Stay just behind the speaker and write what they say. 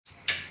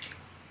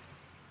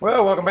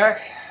Well, welcome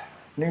back.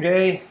 New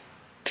day,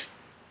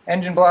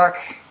 engine block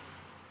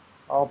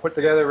all put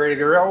together, ready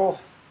to roll.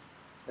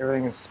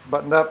 Everything's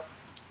buttoned up.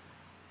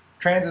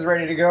 Trans is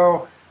ready to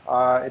go.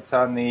 It's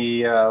on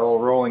the little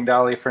rolling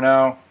dolly for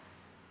now.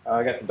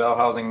 I got the bell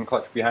housing and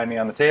clutch behind me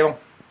on the table.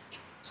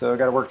 So I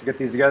got to work to get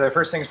these together.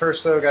 First things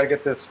first though, got to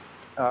get this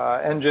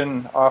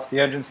engine off the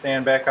engine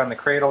stand back on the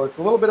cradle. It's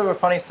a little bit of a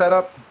funny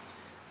setup.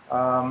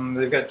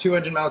 They've got two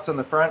engine mounts on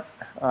the front,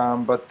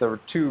 but the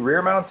two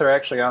rear mounts are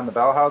actually on the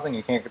bell housing.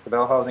 You can't get the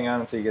bell housing on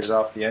until you get it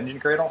off the engine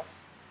cradle,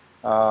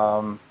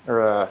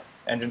 or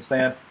engine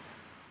stand.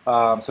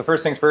 So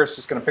first things first,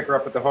 just going to pick her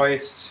up with the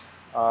hoist,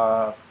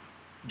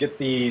 get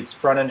these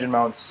front engine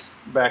mounts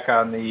back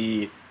on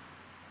the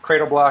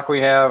cradle block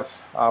we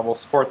have. We'll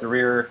support the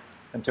rear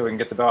until we can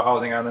get the bell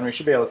housing on. Then we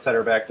should be able to set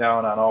her back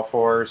down on all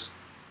fours,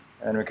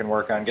 and we can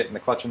work on getting the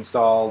clutch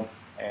installed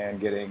and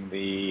getting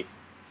the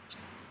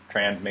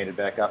trans mated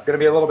back up. Going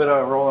to be a little bit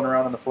of rolling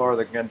around on the floor.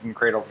 The engine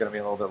cradle is going to be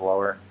a little bit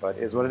lower, but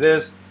is what it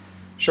is.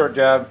 Short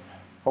job,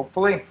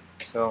 hopefully.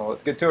 So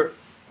let's get to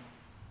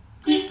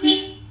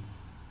it.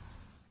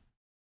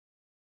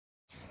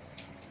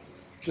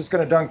 Just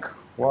going to dunk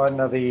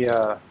one of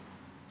the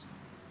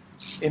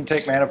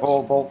intake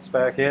manifold bolts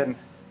back in.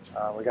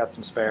 We got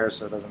some spares,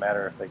 so it doesn't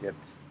matter if they get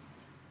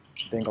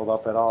dingled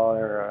up at all.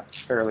 They're a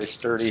fairly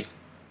sturdy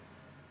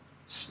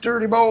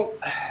bolt.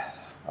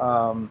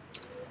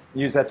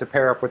 Use that to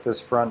pair up with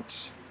this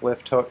front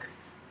lift hook.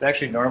 They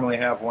actually normally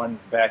have one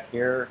back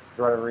here.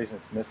 For whatever reason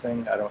it's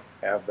missing. I don't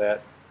have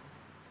that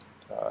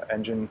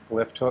engine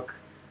lift hook.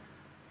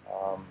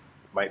 It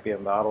might be a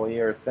model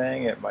year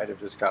thing. It might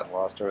have just gotten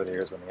lost over the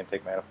years when the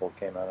intake manifold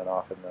came on and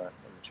off in the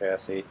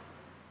chassis.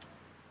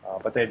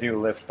 But they do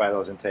lift by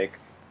those intake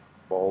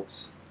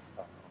bolts,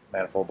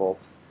 manifold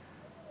bolts.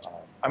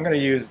 I'm going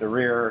to use the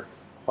rear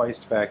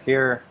hoist back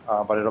here,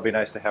 but it'll be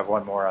nice to have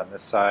one more on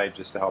this side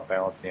just to help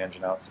balance the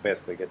engine out. So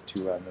basically get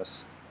two on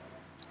this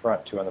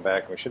front, two on the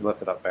back. We should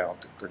lift it up,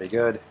 balance it pretty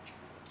good.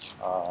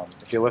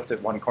 If you lift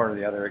it one corner to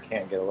the other, it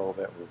can get a little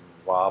bit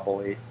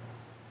wobbly.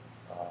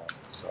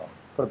 So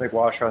put a big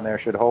washer on there,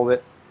 should hold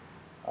it.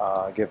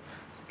 Give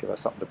us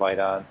something to bite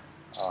on,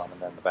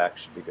 and then the back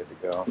should be good to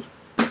go.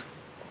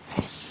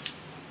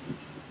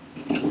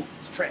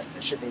 This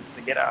transmission needs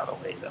to get out of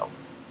the way though.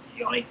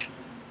 Yoink!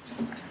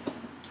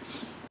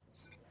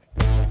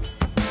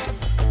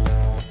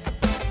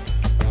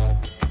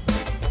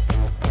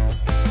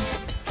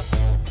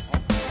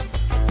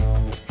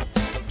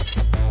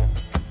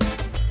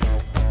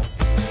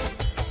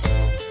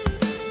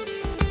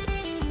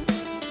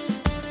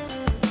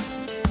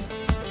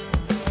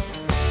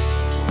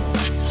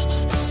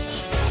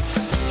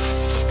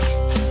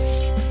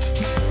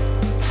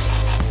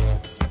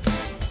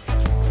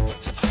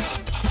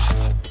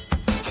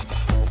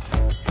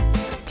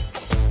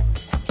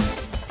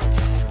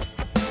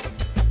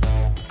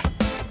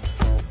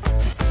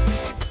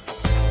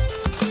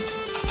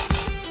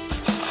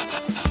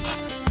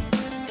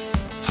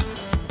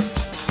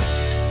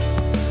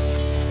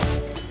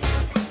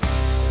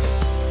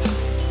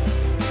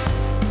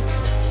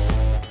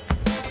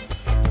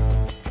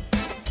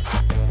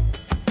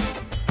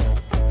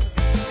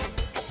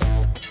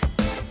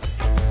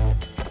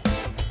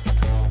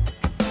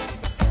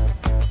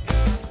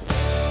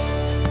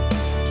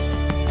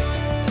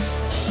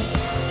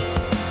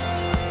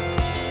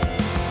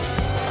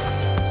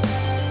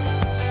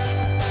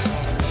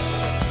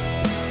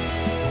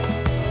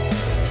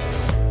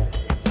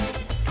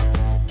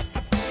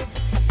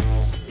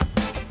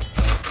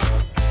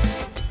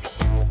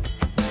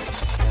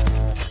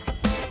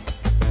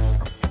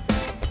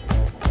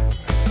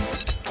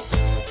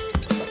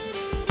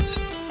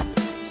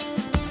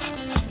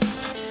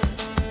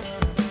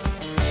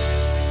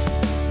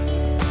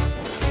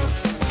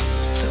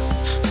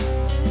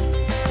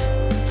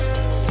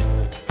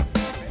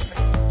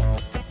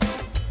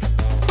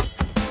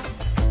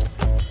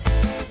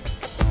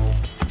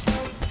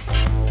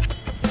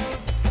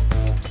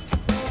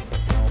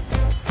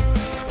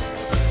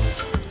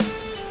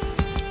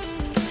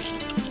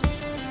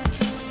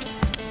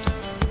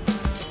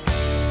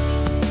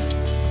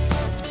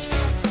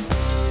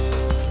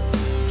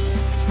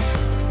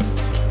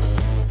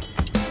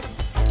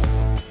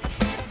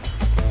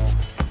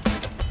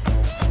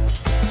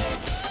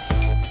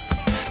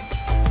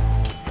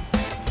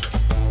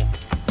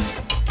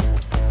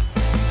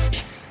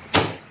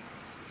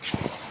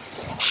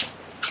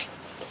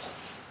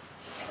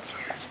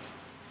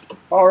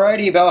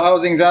 Alrighty, bell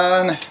housing's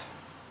on.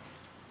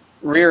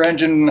 Rear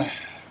engine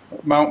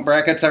mount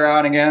brackets are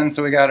on again,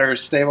 so we got her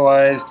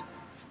stabilized.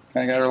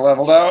 Kind of got her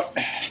leveled out.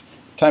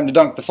 Time to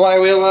dunk the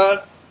flywheel on.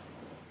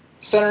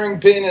 Centering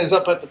pin is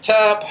up at the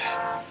top.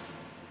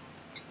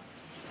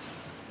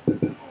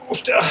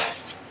 Oofta.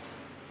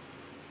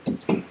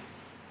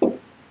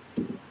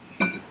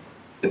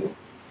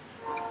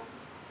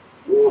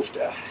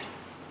 Oofta.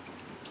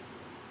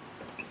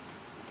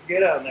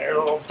 Get on there,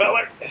 little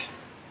feller.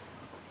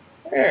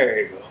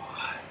 There you go.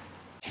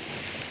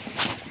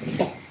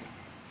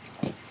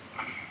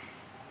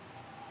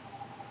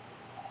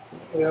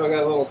 We all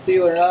got a little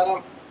sealer on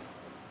them.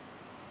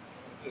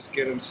 Just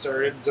get them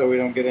started so we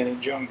don't get any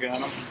junk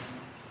on them.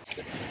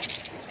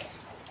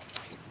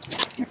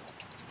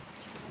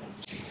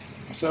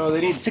 So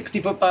they need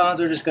 60 foot-pounds.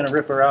 We're just going to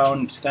rip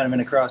around kind of in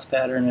a cross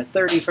pattern at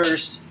 30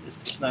 first,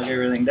 just to snug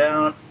everything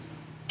down.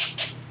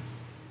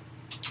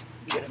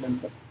 Get them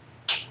in the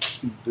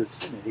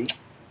vicinity.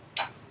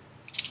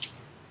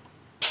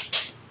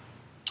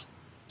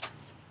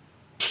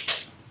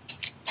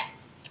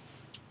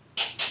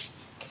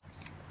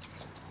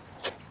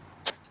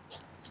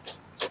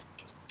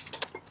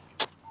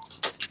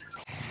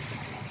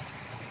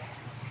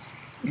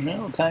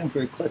 Now time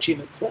for a clutch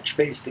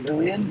face to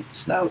go in.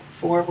 Snout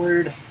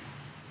forward.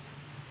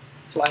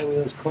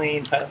 Flywheel's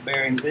clean, pilot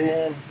bearings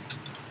in.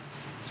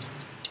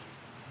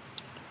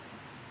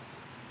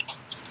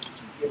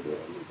 Give it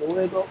a little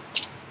wiggle.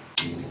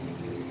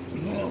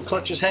 Well,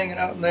 clutch is hanging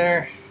out in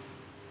there.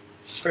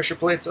 Pressure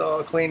plate's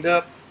all cleaned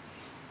up.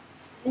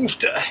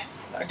 Oofta!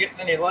 Not getting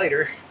any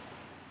lighter.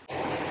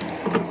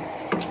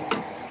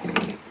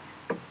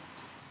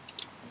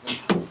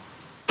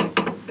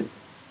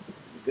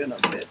 Gonna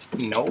fit.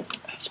 Nope.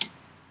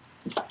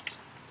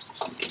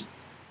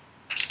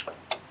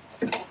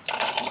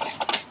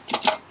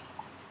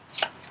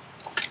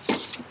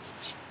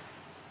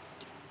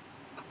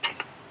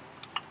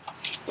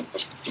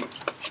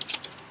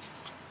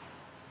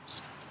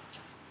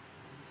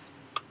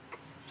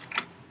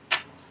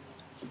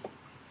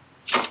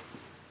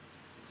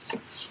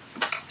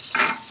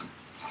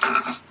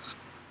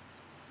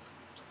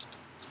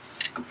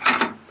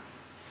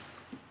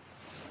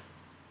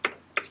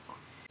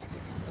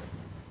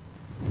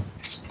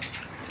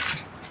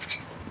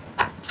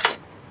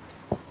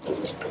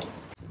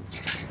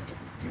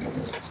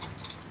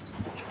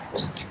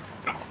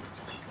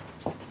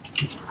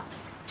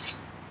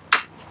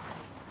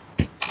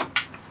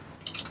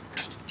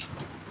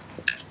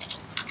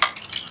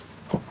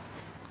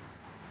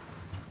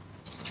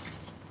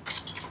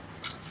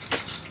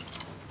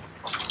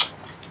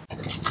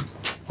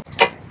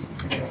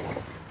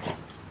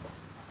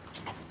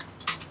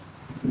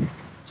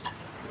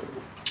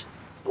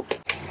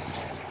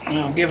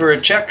 I'll give her a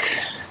check.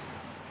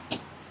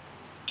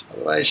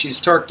 Otherwise, she's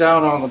torqued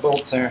down on the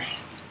bolts there.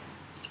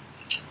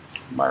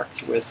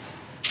 Marked with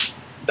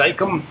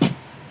Dykem.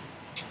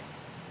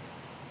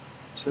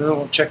 So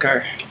we'll check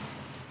our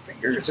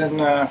fingers and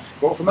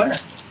go from there.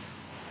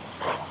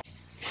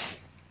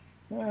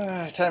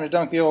 Time to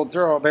dunk the old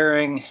throwout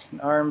bearing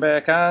and arm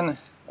back on.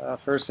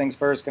 First things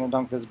first, going to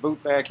dunk this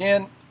boot back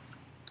in. A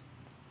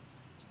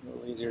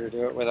little easier to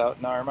do it without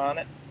an arm on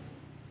it.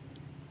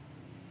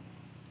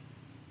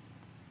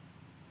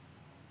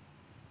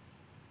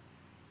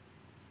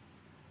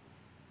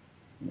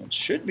 It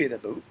should be the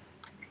boot.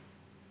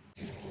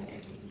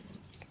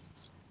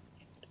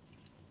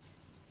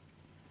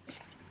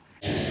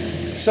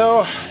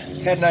 So,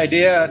 had an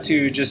idea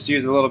to just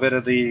use a little bit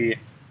of the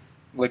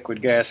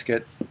liquid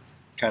gasket,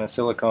 kind of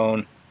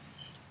silicone.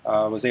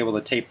 Was able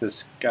to tape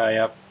this guy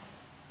up,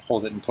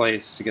 hold it in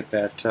place to get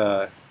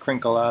that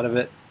crinkle out of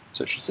it.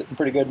 So she's sitting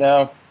pretty good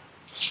now.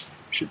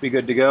 Should be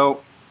good to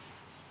go.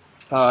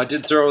 I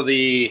did throw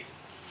the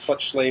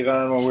clutch sleeve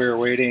on while we were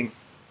waiting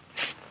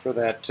for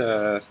that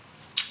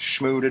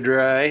schmoo to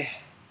dry.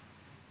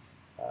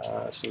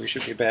 So we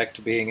should be back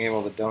to being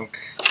able to dunk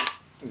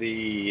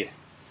the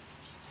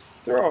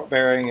throwout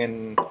bearing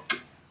and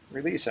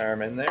release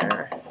arm in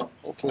there.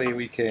 Hopefully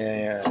we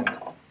can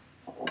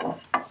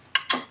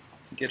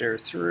get her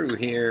through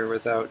here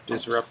without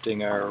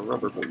disrupting our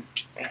rubber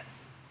boot.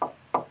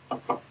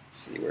 Let's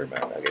see where my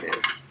nugget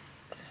is.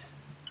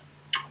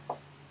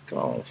 Come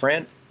on,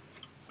 friend.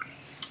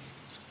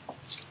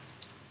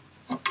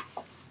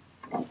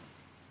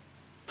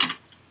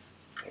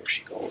 There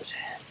she goes.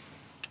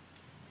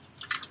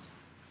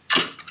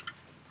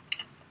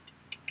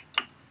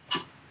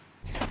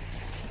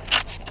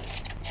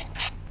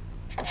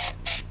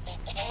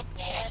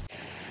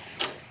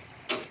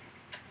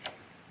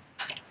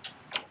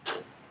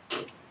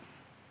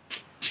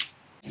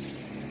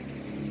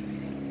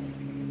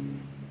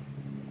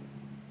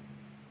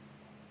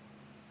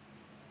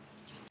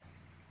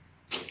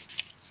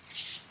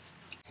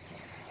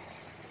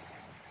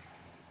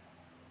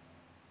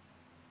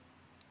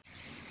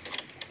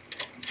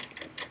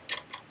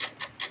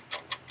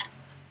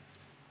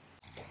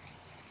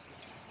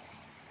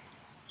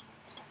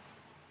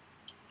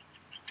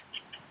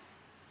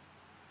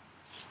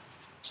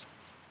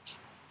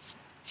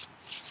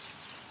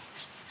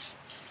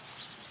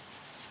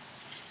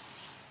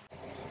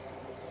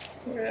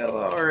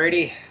 Well,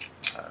 alrighty.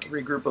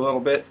 Regroup a little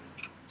bit.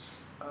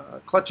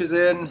 Clutch is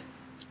in.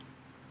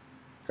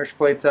 Pressure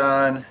plate's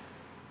on.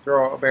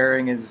 Throwout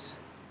bearing is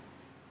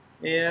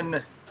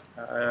in.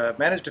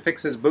 Managed to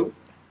fix this boot.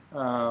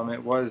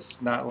 It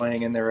was not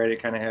laying in there right.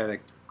 It kind of had a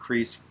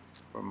crease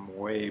from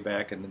way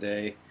back in the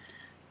day.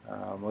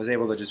 Was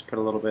able to just put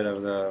a little bit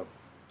of the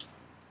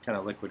kind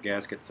of liquid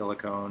gasket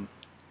silicone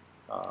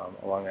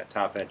along that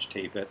top edge,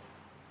 tape it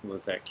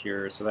with that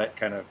cure. So that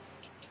kind of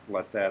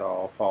let that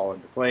all fall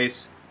into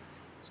place.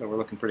 So we're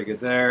looking pretty good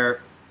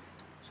there.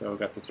 So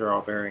got the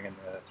throwout bearing and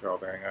the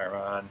throwout bearing arm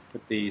on.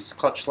 Put the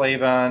clutch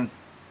slave on,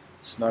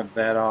 snug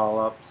that all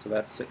up, so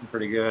that's sitting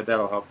pretty good.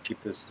 That'll help keep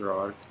this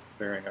throwout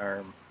bearing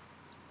arm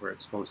where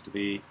it's supposed to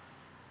be.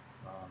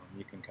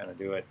 You can kind of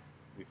do it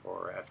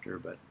before or after,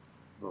 but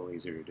a little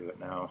easier to do it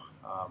now.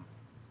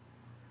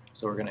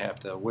 So we're going to have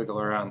to wiggle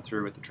around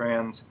through with the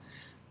trans,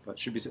 but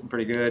should be sitting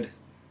pretty good.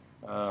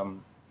 Got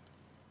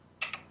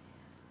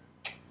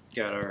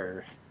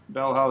our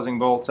bell housing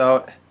bolts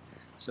out.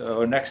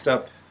 So next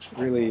up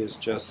really is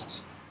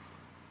just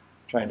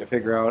trying to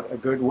figure out a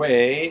good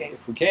way,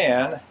 if we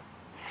can,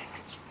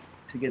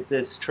 to get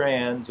this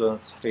trans, well,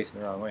 it's facing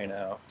the wrong way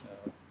now.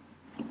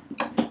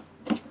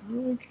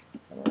 Come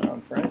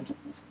around, friend.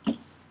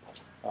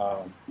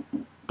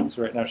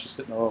 So right now she's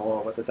sitting a little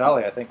low, but the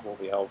dolly I think will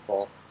be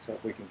helpful. So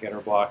if we can get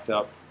her blocked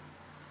up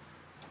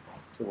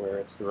to where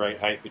it's the right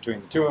height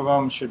between the two of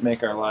them, should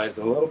make our lives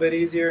a little bit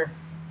easier.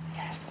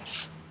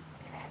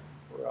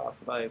 We're off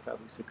by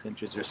probably 6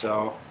 inches or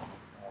so.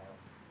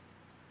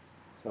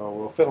 So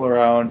we'll fiddle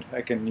around.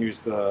 I can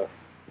use the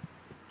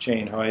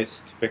chain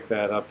hoist to pick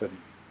that up and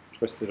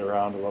twist it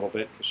around a little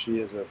bit because she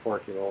is a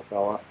forky little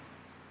fella.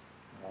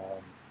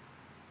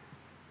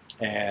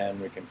 And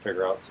we can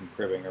figure out some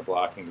cribbing or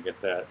blocking to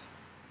get that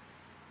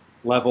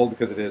leveled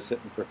because it is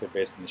sitting crooked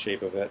based on the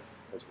shape of it,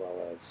 as well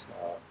as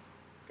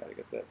got to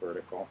get that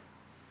vertical.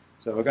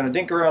 So we're going to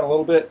dink around a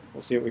little bit.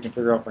 We'll see what we can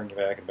figure out, bring you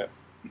back in a bit.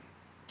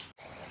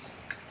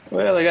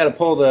 Well, I got to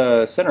pull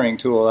the centering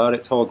tool out.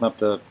 It's holding up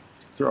the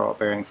throwout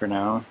bearing for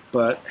now,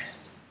 but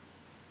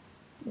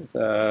with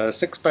a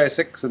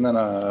 6x6 and then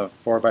a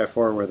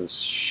 4x4 with a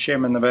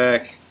shim in the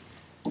back,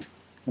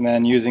 and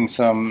then using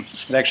some,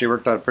 it actually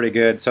worked out pretty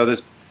good. So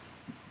this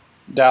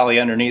dolly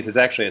underneath is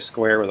actually a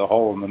square with a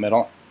hole in the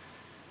middle.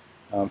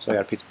 So I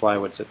got a piece of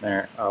plywood sitting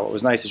there. What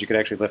was nice is you could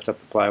actually lift up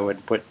the plywood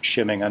and put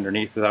shimming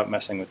underneath without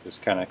messing with this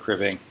kind of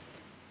cribbing.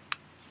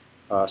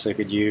 So you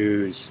could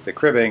use the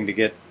cribbing to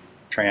get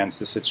trans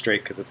to sit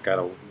straight because it's got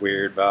a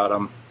weird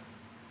bottom.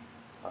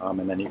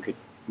 And then you could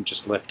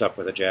just lift up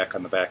with a jack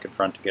on the back and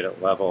front to get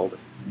it leveled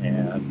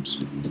and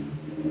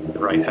the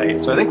right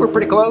height. So I think we're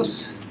pretty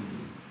close.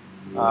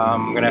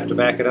 I'm going to have to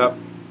back it up,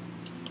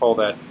 pull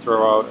that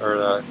throwout or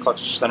the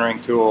clutch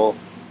centering tool.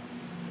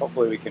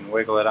 Hopefully we can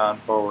wiggle it on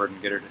forward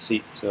and get her to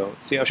seat. So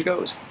let's see how she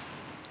goes.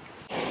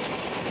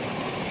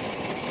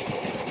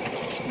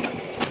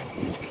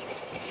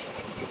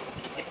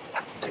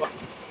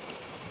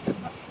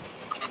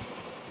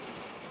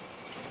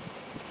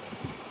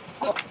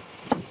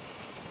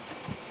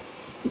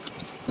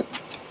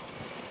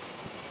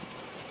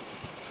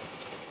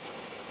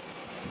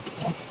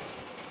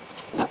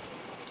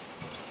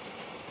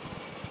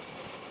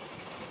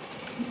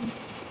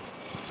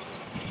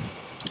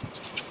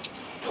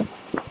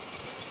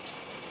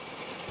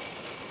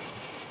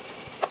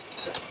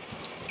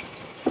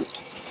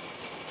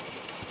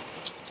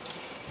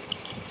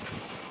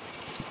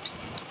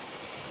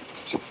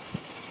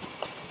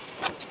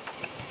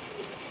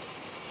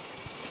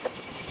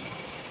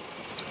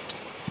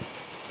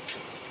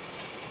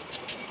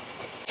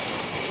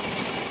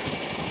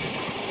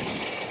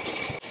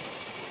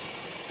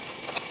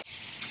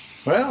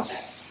 Well,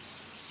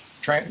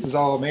 Trent is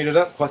all mated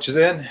up, clutch is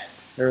in,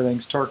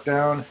 everything's torqued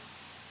down,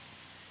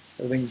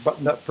 everything's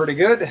buttoned up pretty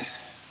good.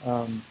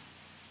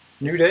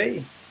 New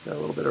day, got a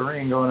little bit of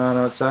rain going on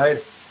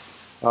outside.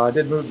 I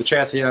did move the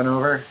chassis on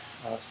over,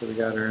 so we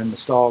got her in the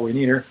stall we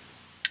need her.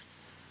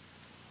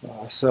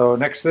 So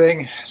next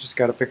thing, just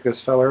got to pick this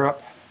feller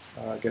up,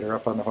 get her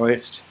up on the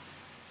hoist.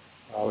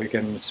 We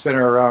can spin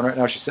her around. Right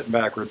now she's sitting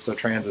backwards, so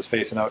trans is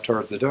facing out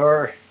towards the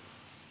door.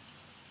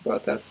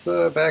 But that's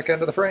the back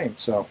end of the frame,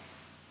 so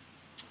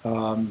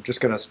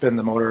just going to spin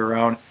the motor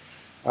around.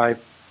 I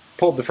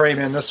pulled the frame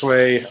in this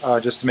way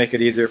just to make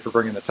it easier for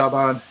bringing the tub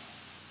on.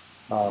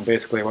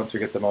 Basically, once we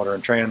get the motor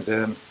and trans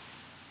in,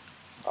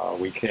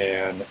 we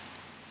can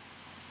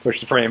push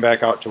the frame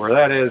back out to where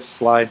that is,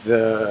 slide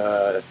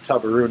the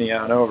tub-a-rooney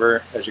on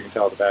over. As you can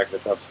tell, the back of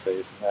the tub's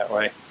facing that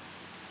way.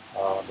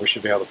 We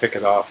should be able to pick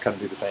it off, kind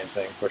of do the same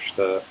thing, push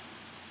the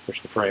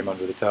frame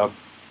under the tub.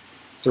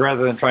 So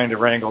rather than trying to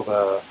wrangle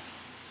the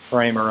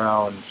frame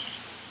around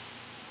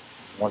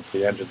once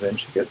the engine's in,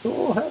 she gets a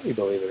little heavy,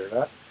 believe it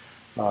or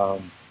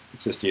not.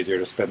 It's just easier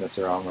to spin this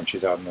around when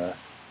she's on the,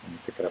 when you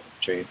pick it up with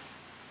the chain.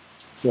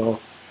 So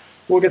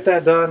we'll get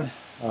that done,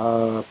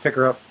 pick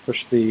her up,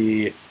 push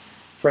the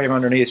frame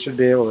underneath, should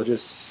be able to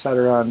just set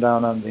her on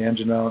down on the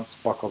engine mounts,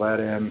 buckle that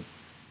in,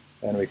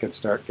 and we can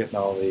start getting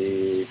all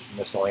the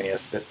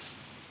miscellaneous bits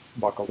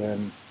buckled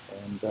in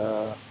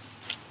and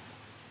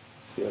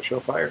see how she'll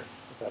fire.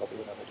 But that'll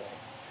be another day.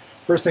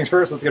 First things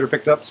first, let's get her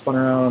picked up, spun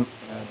around,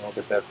 and we'll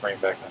get that frame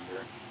back under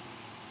her.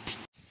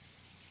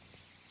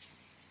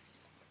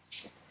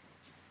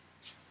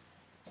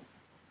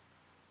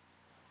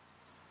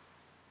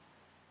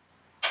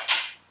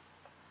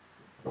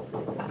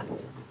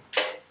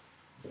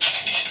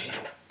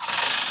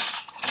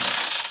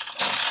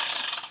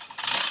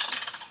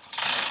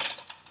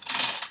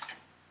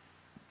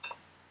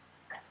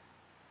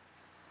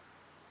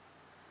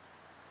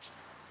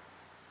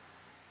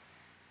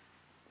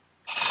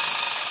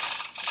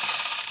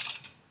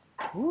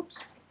 Whoops.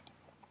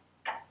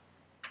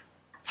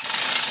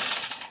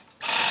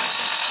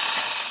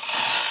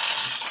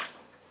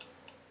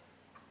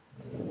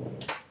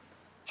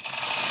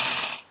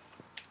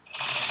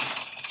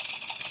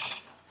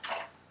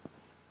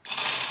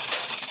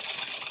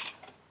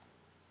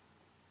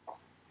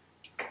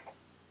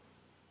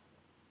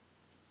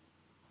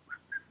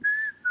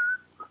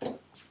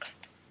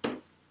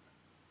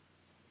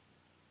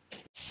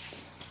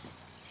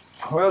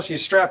 Well,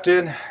 she's strapped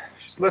in.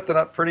 She's lifting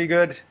up pretty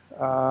good.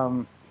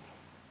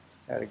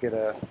 Had to get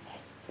a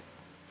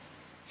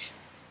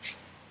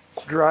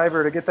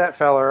driver to get that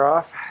feller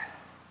off.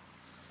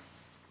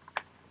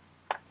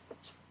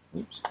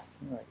 Oops,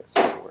 I guess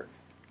that'll work.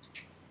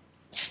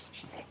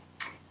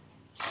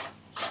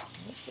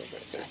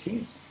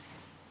 13.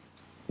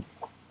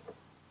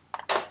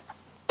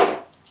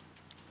 I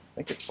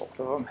think it's both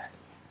of them.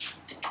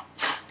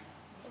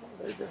 Oh,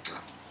 they're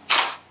different.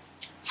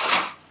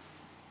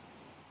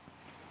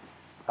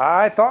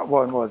 I thought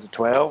one was a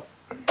 12.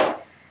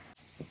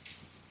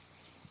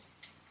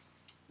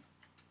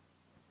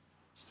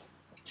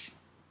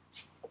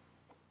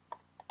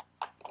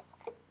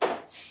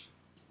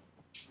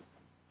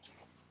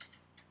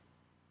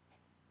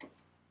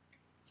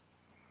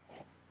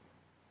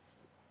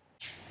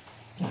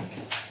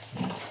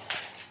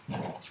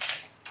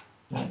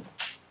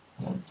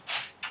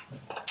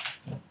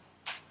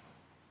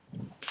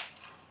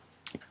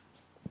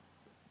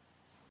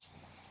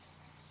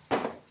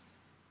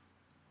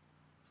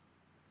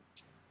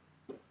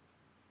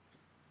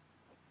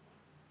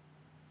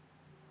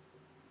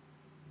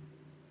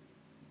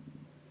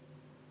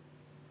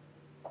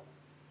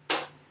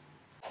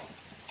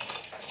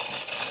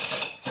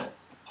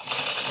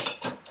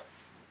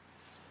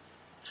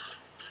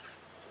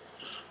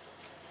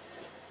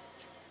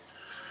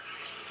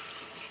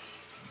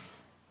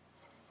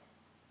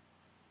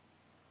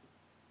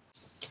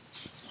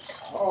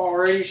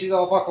 Alrighty, she's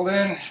all buckled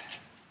in.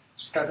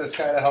 Just got this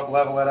guy to help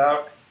level it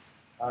out.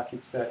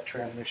 Keeps that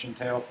transmission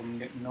tail from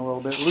getting a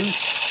little bit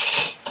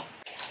loose.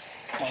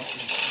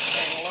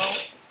 Hang low.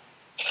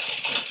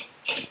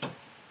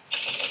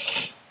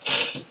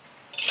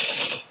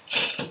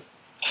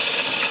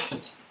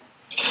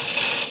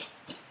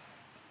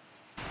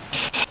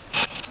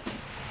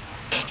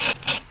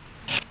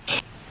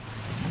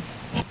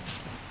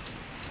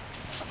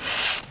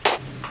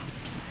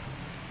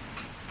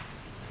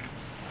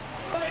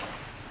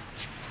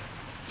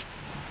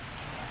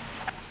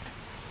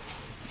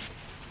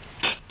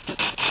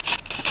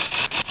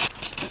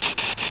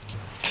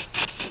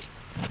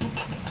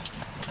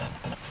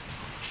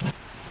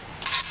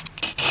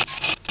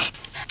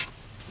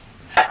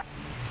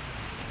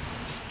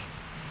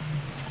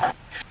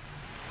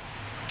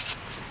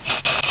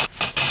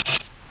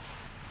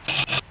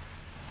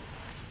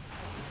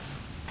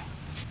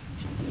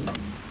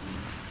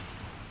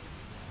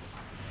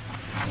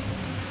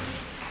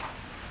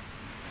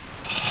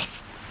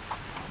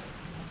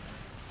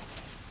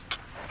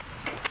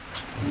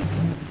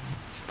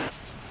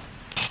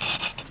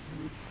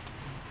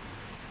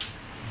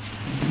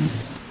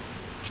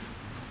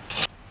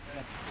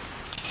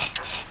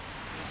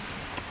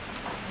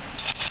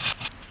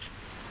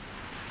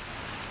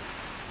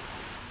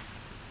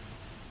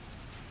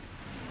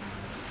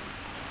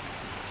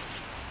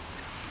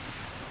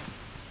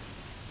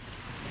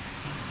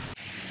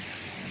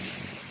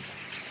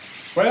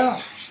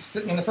 Well, she's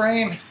sitting in the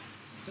frame,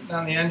 sitting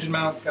on the engine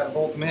mounts, got to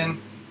bolt them in.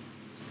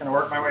 Just going to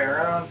work my way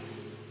around,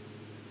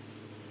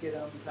 get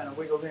them kind of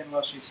wiggled in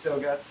while she's still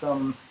got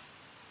some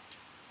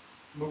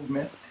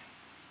movement.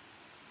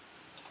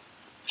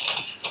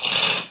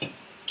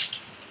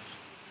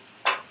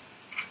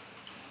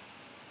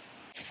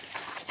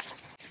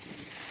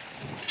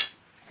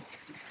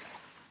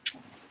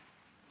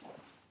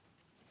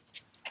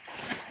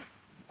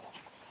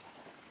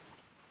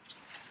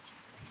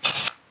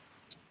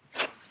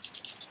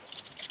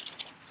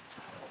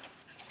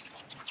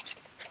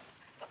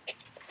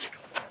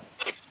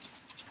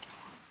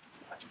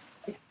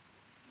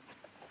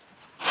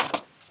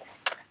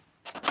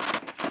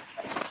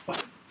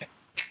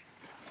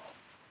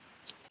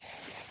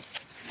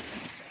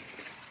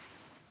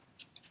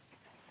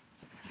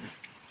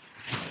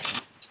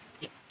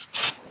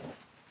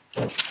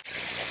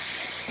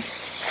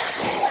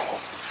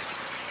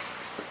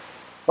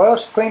 Well,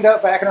 she's cleaned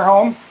up back in her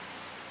home.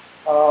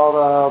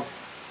 All the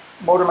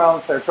motor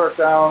mounts are torqued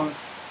down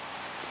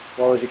as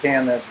well as you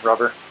can. That's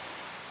rubber.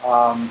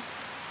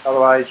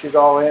 Otherwise, she's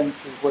all in.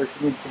 She's where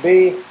she needs to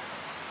be.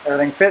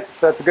 Everything fits,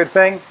 so that's a good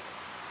thing.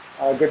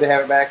 Good to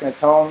have it back in its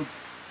home.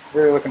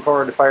 Really looking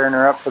forward to firing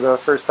her up for the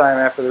first time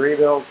after the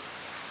rebuild.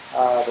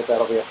 But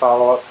that'll be a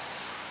follow-up.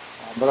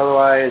 But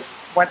otherwise,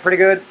 went pretty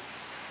good.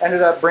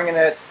 Ended up bringing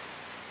it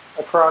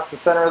across the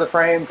center of the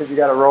frame because you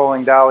got a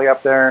rolling dolly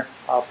up there,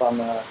 up on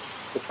the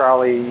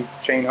trolley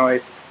chain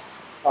hoist.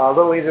 A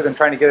little easier than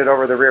trying to get it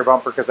over the rear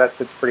bumper because that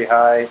sits pretty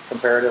high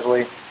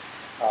comparatively.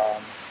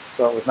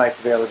 So it was nice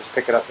to be able to just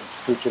pick it up and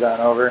scooch it on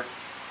over.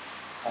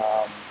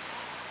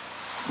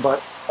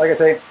 But like I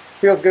say,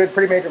 feels good.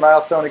 Pretty major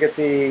milestone to get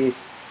the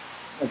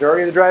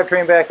majority of the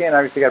drivetrain back in.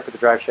 Obviously, got to put the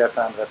drive shafts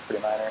on, but that's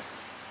pretty minor.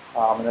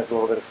 And there's a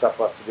little bit of stuff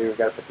left to do. We've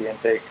got to put the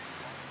intakes.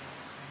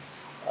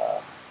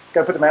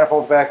 Got to put the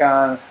manifolds back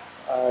on.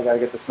 Got to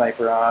get the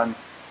sniper on.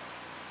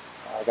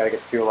 Got to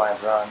get the fuel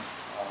lines run.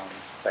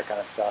 That kind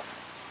of stuff.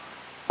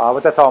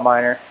 But that's all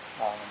minor.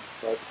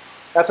 But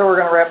that's where we're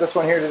going to wrap this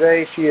one here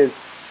today. She is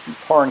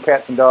pouring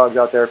cats and dogs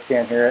out there if you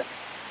can't hear it.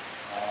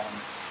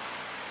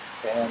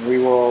 And we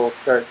will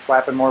start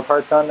slapping more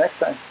parts on next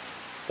time.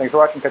 Thanks for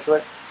watching. Catch you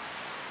later.